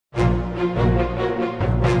Hello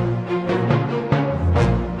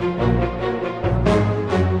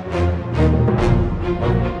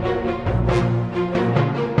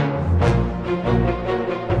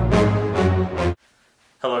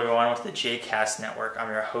everyone with the JCast Network. I'm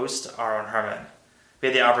your host, Aaron Herman. We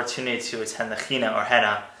had the opportunity to attend the China or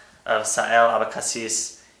Henna of Sa'el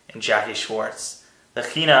Abakassis and Jackie Schwartz. The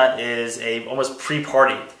China is a almost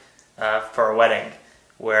pre-party for a wedding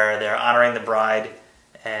where they're honoring the bride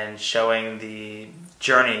and showing the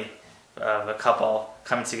journey of a couple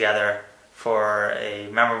coming together for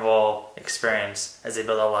a memorable experience as they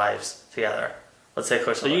build their lives together. Let's take a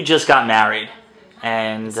closer look. So you just got married,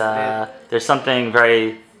 and there's something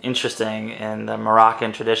very interesting in the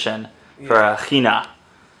Moroccan tradition for a china.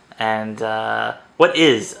 And what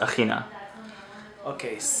is a china?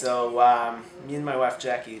 Okay, so me and my wife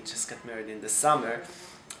Jackie just got married in the summer,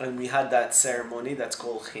 and we had that ceremony that's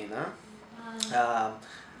called china.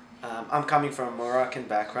 I'm coming from a Moroccan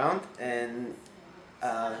background, and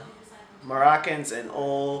Moroccans and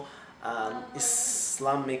all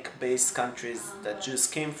Islamic-based countries that Jews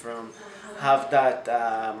came from have that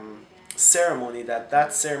ceremony.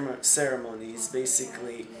 That ceremony is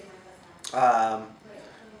basically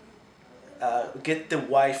get the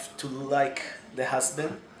wife to like the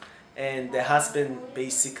husband, and the husband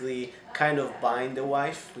basically kind of bind the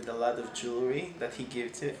wife with a lot of jewelry that he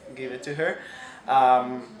give it to her.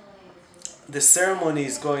 The ceremony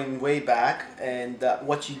is going way back, and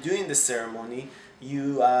what you do in the ceremony,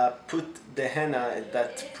 you put the henna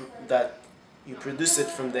that you produce it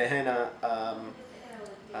from the henna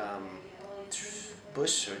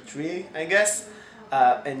bush or tree, I guess,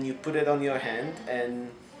 and you put it on your hand,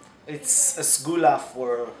 and it's a segula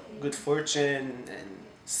for good fortune and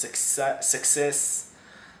success.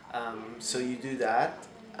 So you do that.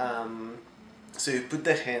 So you put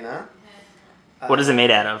the henna. What is it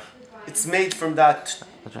made out of? It's made from that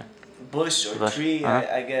bush or tree,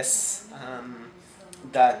 I guess,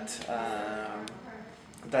 that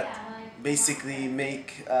basically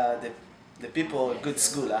make the people a good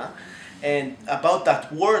segula. And about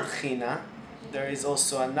that word china, there is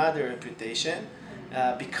also another reputation,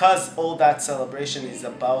 because all that celebration is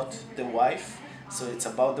about the wife. So it's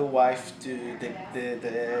about the wife.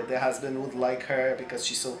 The husband would like her because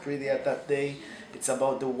she's so pretty at that day. It's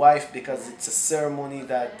about the wife because it's a ceremony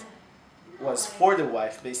that was for the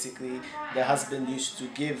wife. Basically, the husband used to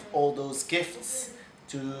give all those gifts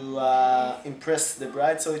to impress the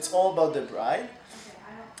bride. So it's all about the bride.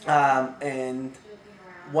 And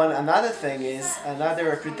another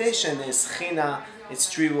reputation is china. It's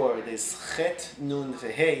three words. It's chet, nun,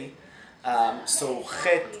 vehei. So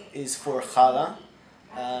chet is for chala.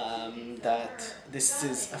 That this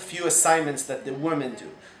is a few assignments that the women do.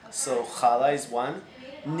 So chala is one.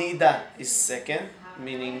 Nida is second,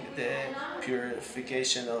 meaning the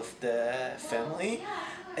purification of the family.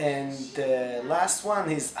 And the last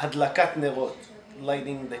one is hadlakat nerot,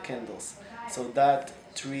 lighting the candles. So that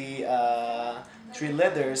three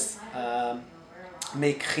letters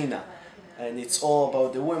make china, and it's all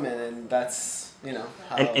about the women, and that's, you know.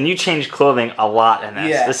 And you change clothing a lot in this.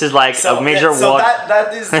 Yeah. This is like a major so walk.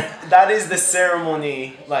 that is the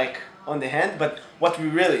ceremony, like on the hand. But what we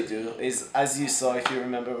really do is, as you saw, if you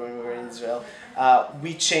remember when we were in Israel,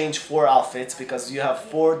 we change 4 outfits because you have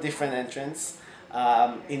 4 different entrances.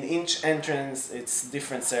 In each entrance, it's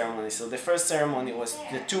different ceremony. So the first ceremony was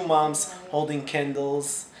the 2 moms holding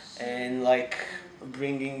candles and like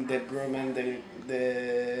bringing the groom and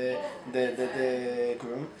the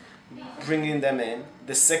groom, bringing them in.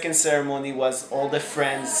 The second ceremony was all the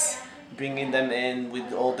friends bringing them in,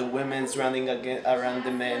 with all the women's running around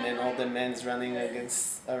the men and all the men's running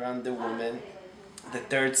around the women. The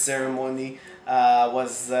third ceremony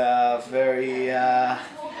was very,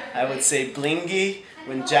 I would say, blingy.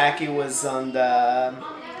 When Jackie was on the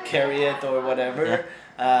chariot or whatever,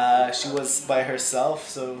 she was by herself.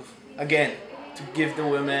 So again, to give the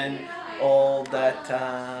women all that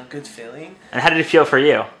good feeling. And how did it feel for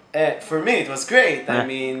you? For me, it was great. I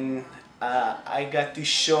mean, I got to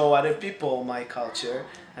show other people my culture.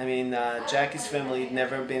 I mean, Jackie's family had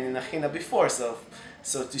never been in a china before, so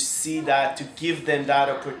to see that, to give them that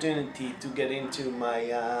opportunity to get into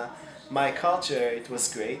my culture, it was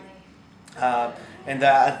great. And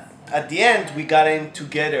at the end, we got in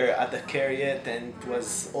together at the chariot, and it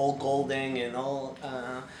was all golden and all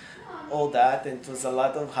that, and it was a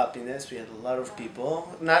lot of happiness. We had a lot of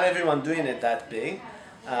people. Not everyone doing it that big,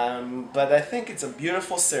 but I think it's a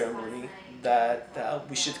beautiful ceremony that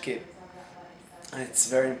we should keep. It's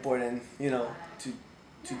very important, you know, to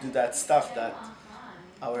do that stuff that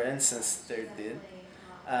our ancestors did.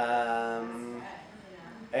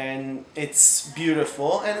 and it's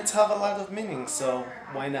beautiful and it's have a lot of meaning. So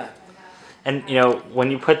why not? And you know, when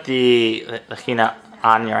you put the Hina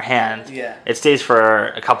on your hand, Yeah. it stays for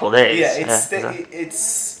a couple of days. Yeah,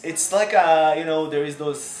 it's like you know, there is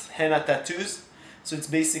those henna tattoos, so it's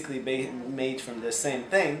basically made from the same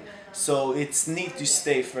thing. So it's neat to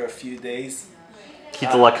stay for a few days.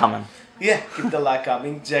 Keep the luck coming. Yeah, keep the luck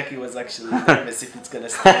coming. Jackie was actually nervous if it's gonna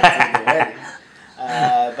stay until the wedding,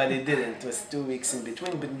 but it didn't. It was 2 weeks in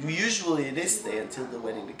between. But usually it is stay until the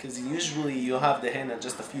wedding because usually you have the henna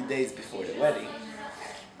just a few days before the wedding.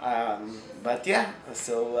 But yeah,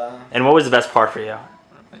 so. And what was the best part for you?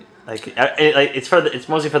 Like it's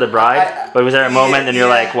mostly for the bride, but was there a moment and you're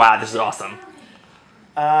like, wow, this is awesome?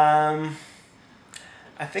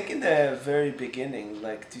 I think in the very beginning,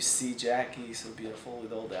 like to see Jackie so beautiful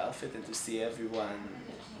with all the outfit and to see everyone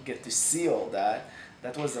get to see all that,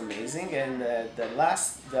 that was amazing. And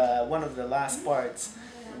one of the last parts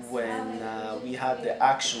when we had the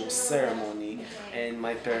actual ceremony and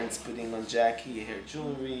my parents putting on Jackie her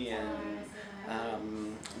jewelry and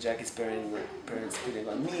Jackie's parents putting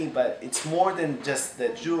on me, but it's more than just the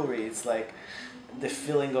jewelry. It's like the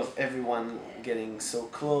feeling of everyone getting so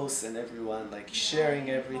close and everyone like sharing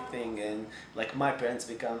everything, and like my parents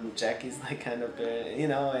become Jackie's like kind of you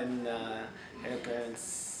know, and her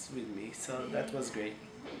parents with me, so that was great.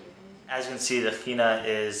 As you can see, the Hina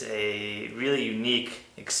is a really unique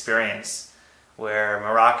experience where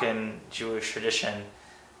Moroccan Jewish tradition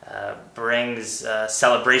brings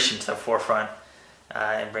celebration to the forefront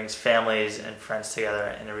and brings families and friends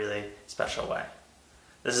together in a really special way.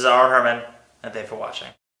 This is Aaron Herman, and thanks for watching.